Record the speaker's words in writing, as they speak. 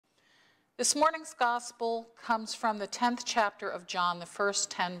This morning's gospel comes from the 10th chapter of John, the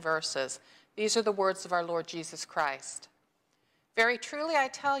first 10 verses. These are the words of our Lord Jesus Christ. Very truly I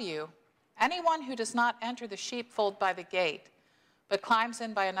tell you, anyone who does not enter the sheepfold by the gate, but climbs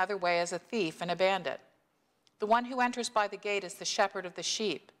in by another way is a thief and a bandit. The one who enters by the gate is the shepherd of the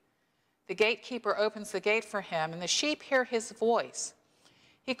sheep. The gatekeeper opens the gate for him, and the sheep hear his voice.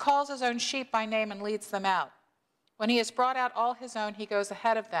 He calls his own sheep by name and leads them out. When he has brought out all his own, he goes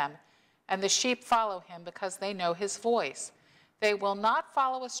ahead of them, and the sheep follow him because they know his voice. They will not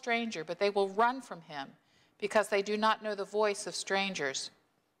follow a stranger, but they will run from him because they do not know the voice of strangers.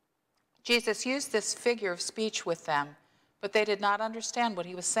 Jesus used this figure of speech with them, but they did not understand what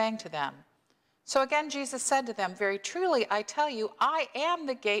he was saying to them. So again, Jesus said to them, very truly, I tell you, I am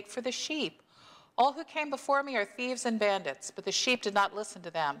the gate for the sheep. All who came before me are thieves and bandits, but the sheep did not listen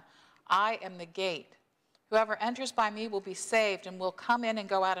to them. I am the gate. Whoever enters by me will be saved and will come in and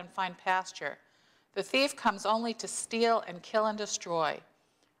go out and find pasture. The thief comes only to steal and kill and destroy.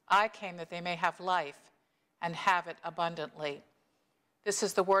 I came that they may have life and have it abundantly. This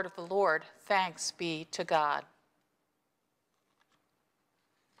is the word of the Lord. Thanks be to God.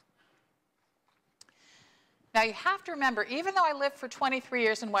 Now you have to remember, even though I lived for 23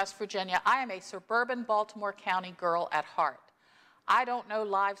 years in West Virginia, I am a suburban Baltimore County girl at heart. I don't know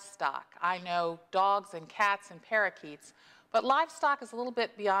livestock. I know dogs and cats and parakeets, but livestock is a little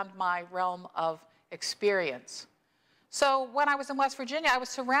bit beyond my realm of experience. So when I was in West Virginia, I was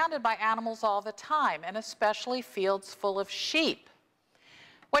surrounded by animals all the time, and especially fields full of sheep.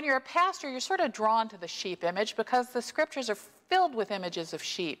 When you're a pastor, you're sort of drawn to the sheep image because the scriptures are filled with images of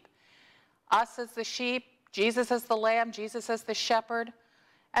sheep. Us as the sheep, Jesus as the lamb, Jesus as the shepherd.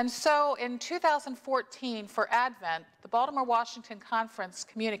 And so in 2014, for Advent, the Baltimore-Washington Conference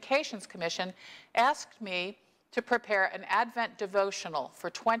Communications Commission asked me to prepare an Advent devotional for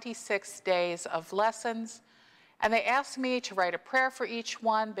 26 days of lessons. And they asked me to write a prayer for each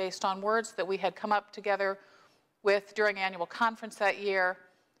one based on words that we had come up together with during annual conference that year,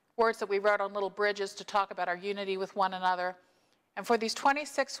 words that we wrote on little bridges to talk about our unity with one another. And for these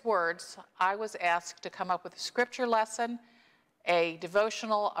 26 words, I was asked to come up with a scripture lesson, a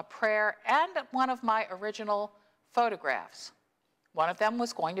devotional, a prayer, and one of my original photographs. One of them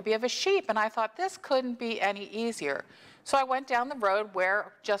was going to be of a sheep, and I thought this couldn't be any easier. So I went down the road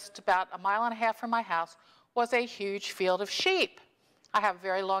where, just about a mile and a half from my house, was a huge field of sheep. I have a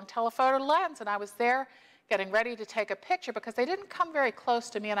very long telephoto lens, and I was there getting ready to take a picture because they didn't come very close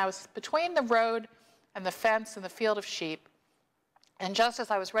to me, and I was between the road and the fence and the field of sheep. And just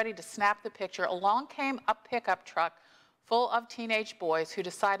as I was ready to snap the picture, along came a pickup truck full of teenage boys who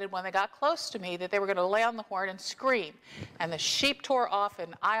decided when they got close to me that they were going to lay on the horn and scream. And the sheep tore off,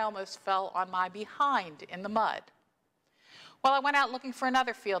 and I almost fell on my behind in the mud. Well, I went out looking for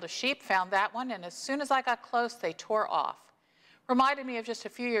another field of sheep, found that one, and as soon as I got close, they tore off. Reminded me of just a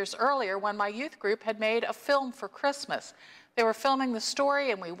few years earlier when my youth group had made a film for Christmas. They were filming the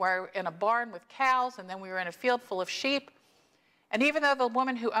story, and we were in a barn with cows, and then we were in a field full of sheep. And even though the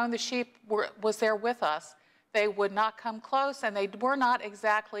woman who owned the sheep was there with us, they would not come close, and they were not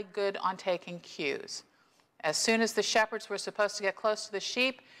exactly good on taking cues. As soon as the shepherds were supposed to get close to the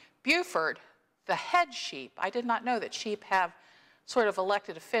sheep, Buford, the head sheep, I did not know that sheep have sort of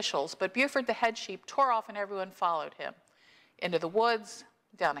elected officials, but Buford, the head sheep, tore off and everyone followed him. Into the woods,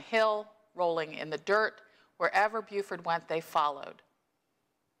 down a hill, rolling in the dirt, wherever Buford went, they followed.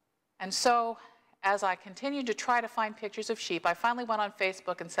 And so, as I continued to try to find pictures of sheep, I finally went on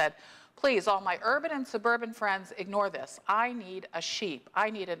Facebook and said, please, all my urban and suburban friends, ignore this. I need a sheep. I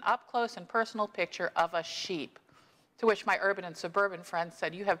need an up-close and personal picture of a sheep. To which my urban and suburban friends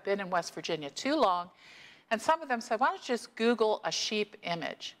said, you have been in West Virginia too long. And some of them said, why don't you just Google a sheep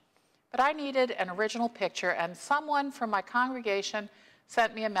image? But I needed an original picture, and someone from my congregation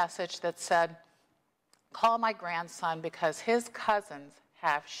sent me a message that said, call my grandson because his cousins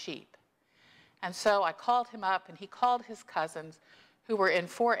have sheep. And so I called him up, and he called his cousins who were in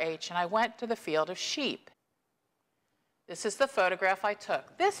 4-H, and I went to the field of sheep. This is the photograph I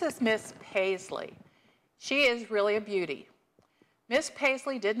took. This is Miss Paisley. She is really a beauty. Miss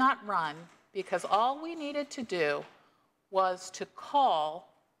Paisley did not run because all we needed to do was to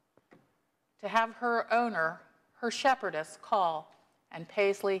call, to have her owner, her shepherdess, call, and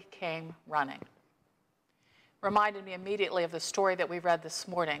Paisley came running. Reminded me immediately of the story that we read this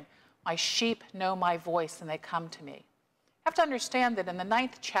morning. My sheep know my voice and they come to me. You have to understand that in the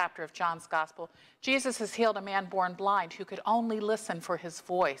 9th chapter of John's Gospel, Jesus has healed a man born blind who could only listen for his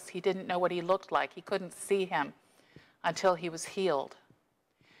voice. He didn't know what he looked like. He couldn't see him until he was healed.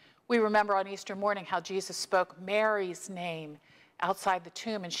 We remember on Easter morning how Jesus spoke Mary's name outside the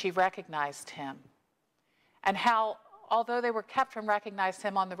tomb, and she recognized him. And how, although they were kept from recognizing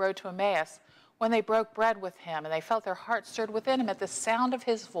him on the road to Emmaus, when they broke bread with him and they felt their hearts stirred within him at the sound of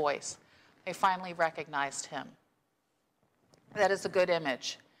his voice, they finally recognized him. That is a good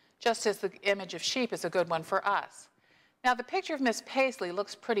image, just as the image of sheep is a good one for us. Now, the picture of Miss Paisley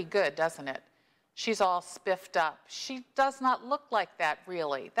looks pretty good, doesn't it? She's all spiffed up. She does not look like that,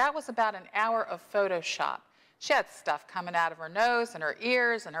 really. That was about an hour of Photoshop. She had stuff coming out of her nose and her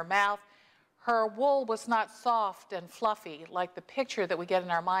ears and her mouth. Her wool was not soft and fluffy like the picture that we get in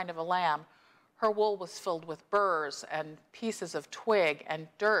our mind of a lamb. Her wool was filled with burrs and pieces of twig and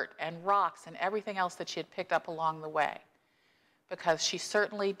dirt and rocks and everything else that she had picked up along the way, because she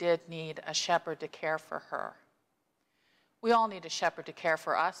certainly did need a shepherd to care for her. We all need a shepherd to care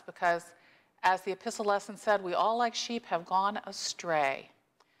for us because, as the epistle lesson said, we all like sheep have gone astray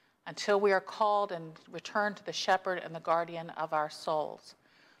until we are called and return to the shepherd and the guardian of our souls.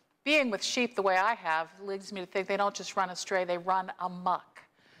 Being with sheep the way I have leads me to think they don't just run astray, they run amok.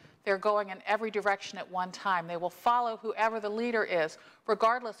 They're going in every direction at one time. They will follow whoever the leader is,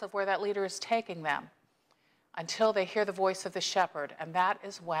 regardless of where that leader is taking them, until they hear the voice of the shepherd, and that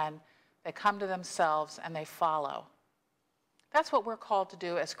is when they come to themselves and they follow. That's what we're called to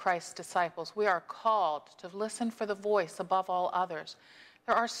do as Christ's disciples. We are called to listen for the voice above all others.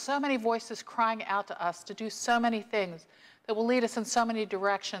 There are so many voices crying out to us to do so many things that will lead us in so many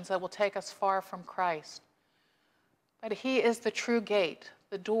directions that will take us far from Christ. But he is the true gate,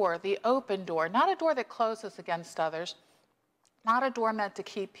 the door, the open door, not a door that closes against others, not a door meant to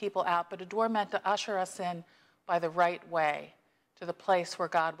keep people out, but a door meant to usher us in by the right way to the place where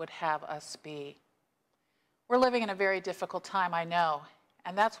God would have us be. We're living in a very difficult time, I know,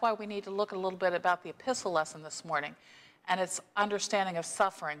 and that's why we need to look a little bit about the epistle lesson this morning and its understanding of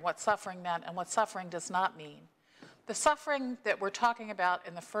suffering, what suffering meant and what suffering does not mean. The suffering that we're talking about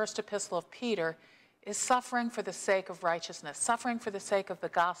in the first epistle of Peter is suffering for the sake of righteousness, suffering for the sake of the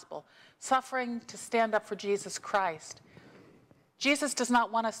gospel, suffering to stand up for Jesus Christ. Jesus does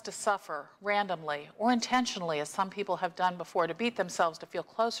not want us to suffer randomly or intentionally, as some people have done before, to beat themselves to feel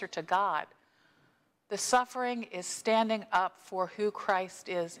closer to God. The suffering is standing up for who Christ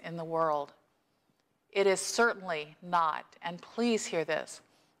is in the world. It is certainly not, and please hear this,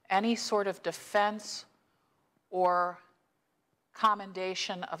 any sort of defense or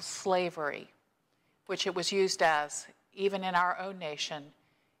commendation of slavery, which it was used as, even in our own nation,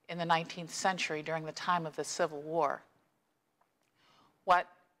 in the 19th century during the time of the Civil War. What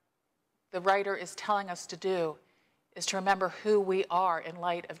the writer is telling us to do is to remember who we are in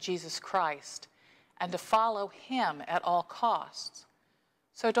light of Jesus Christ and to follow him at all costs.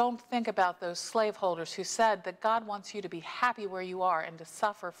 So don't think about those slaveholders who said that God wants you to be happy where you are and to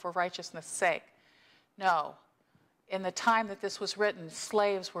suffer for righteousness' sake. No. In the time that this was written,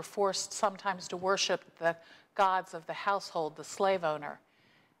 slaves were forced sometimes to worship the gods of the household, the slave owner,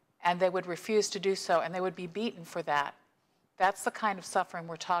 and they would refuse to do so, and they would be beaten for that. That's the kind of suffering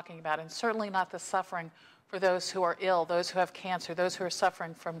we're talking about, and certainly not the suffering for those who are ill, those who have cancer, those who are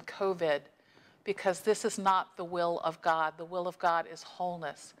suffering from COVID, because this is not the will of God. The will of God is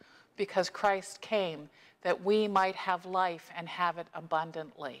wholeness, because Christ came that we might have life and have it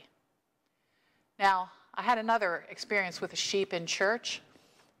abundantly. Now, I had another experience with a sheep in church.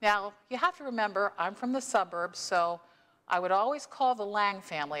 Now, you have to remember, I'm from the suburbs, so I would always call the Lang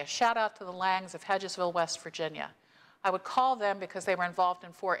family, a shout out to the Langs of Hedgesville, West Virginia. I would call them because they were involved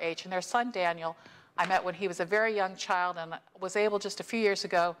in 4-H, and their son Daniel, I met when he was a very young child and was able just a few years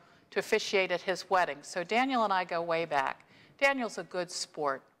ago to officiate at his wedding. So Daniel and I go way back. Daniel's a good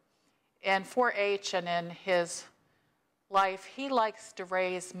sport. In 4-H and in his life, he likes to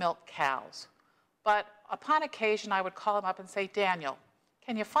raise milk cows. But upon occasion, I would call him up and say, Daniel,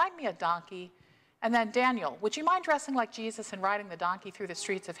 can you find me a donkey? And then, Daniel, would you mind dressing like Jesus and riding the donkey through the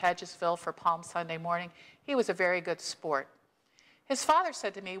streets of Hedgesville for Palm Sunday morning? He was a very good sport. His father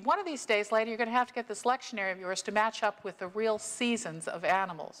said to me, one of these days, lady, you're going to have to get this lectionary of yours to match up with the real seasons of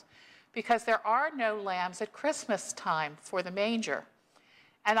animals, because there are no lambs at Christmas time for the manger.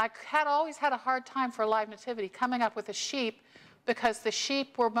 And I had always had a hard time for a live nativity coming up with a sheep, because the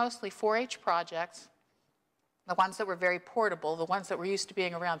sheep were mostly 4-H projects, the ones that were very portable, the ones that were used to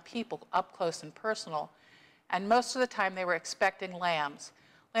being around people up close and personal. And most of the time they were expecting lambs.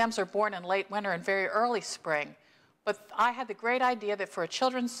 Lambs are born in late winter and very early spring. But I had the great idea that for a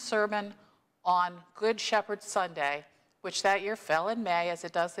children's sermon on Good Shepherd Sunday, which that year fell in May, as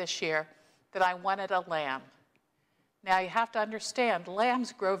it does this year, that I wanted a lamb. Now you have to understand,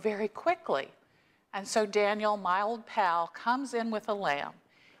 lambs grow very quickly. And so Daniel, my old pal, comes in with a lamb.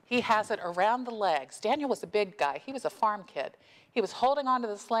 He has it around the legs. Daniel was a big guy. He was a farm kid. He was holding on to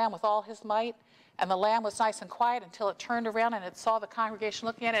this lamb with all his might, and the lamb was nice and quiet until it turned around and it saw the congregation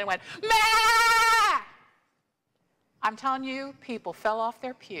looking at it and went, "Meh!" I'm telling you, people fell off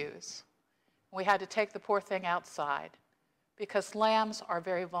their pews. We had to take the poor thing outside because lambs are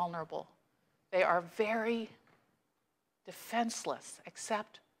very vulnerable. They are very defenseless,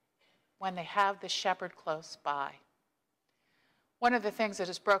 except when they have the shepherd close by. One of the things that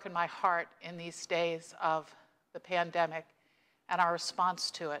has broken my heart in these days of the pandemic and our response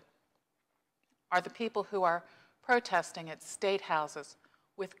to it are the people who are protesting at state houses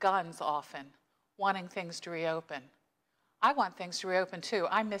with guns often, wanting things to reopen. I want things to reopen too.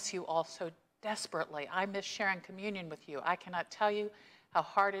 I miss you all so desperately. I miss sharing communion with you. I cannot tell you how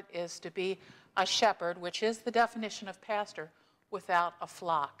hard it is to be a shepherd, which is the definition of pastor, without a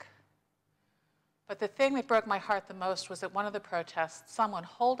flock. But the thing that broke my heart the most was at one of the protests, someone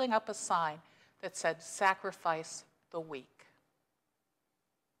holding up a sign that said, "Sacrifice the weak."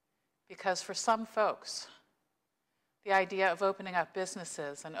 Because for some folks, the idea of opening up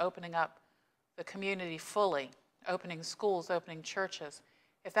businesses and opening up the community fully, opening schools, opening churches,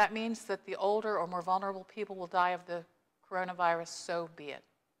 if that means that the older or more vulnerable people will die of the coronavirus, so be it.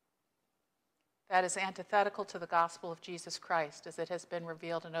 That is antithetical to the gospel of Jesus Christ as it has been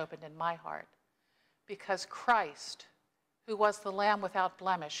revealed and opened in my heart. Because Christ, who was the Lamb without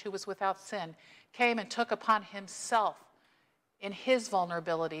blemish, who was without sin, came and took upon himself in his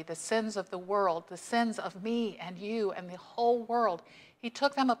vulnerability the sins of the world, the sins of me and you and the whole world. He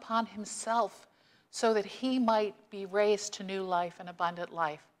took them upon himself so that he might be raised to new life and abundant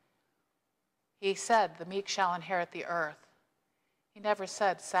life. He said, "The meek shall inherit the earth." He never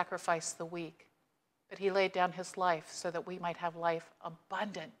said, "Sacrifice the weak," but he laid down his life so that we might have life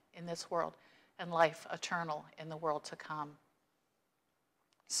abundant in this world and life eternal in the world to come.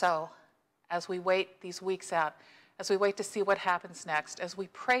 So, as we wait these weeks out, as we wait to see what happens next, as we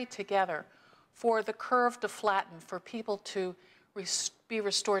pray together for the curve to flatten, for people to be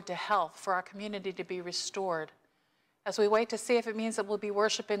restored to health, for our community to be restored, as we wait to see if it means that we'll be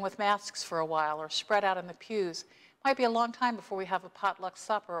worshiping with masks for a while or spread out in the pews, it might be a long time before we have a potluck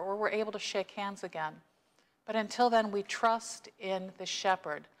supper or we're able to shake hands again. But until then, we trust in the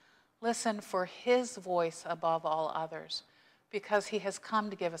shepherd. Listen for his voice above all others, because he has come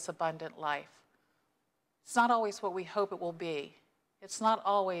to give us abundant life. It's not always what we hope it will be. It's not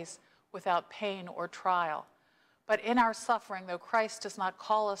always without pain or trial. But in our suffering, though Christ does not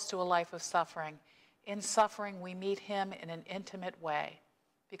call us to a life of suffering, in suffering we meet him in an intimate way,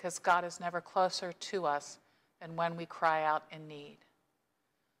 because God is never closer to us than when we cry out in need.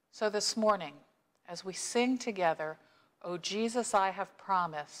 So this morning, as we sing together, "O Jesus, I have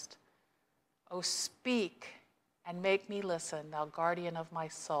promised," "O speak and make me listen, thou guardian of my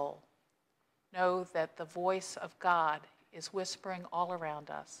soul," know that the voice of God is whispering all around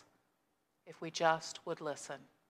us if we just would listen.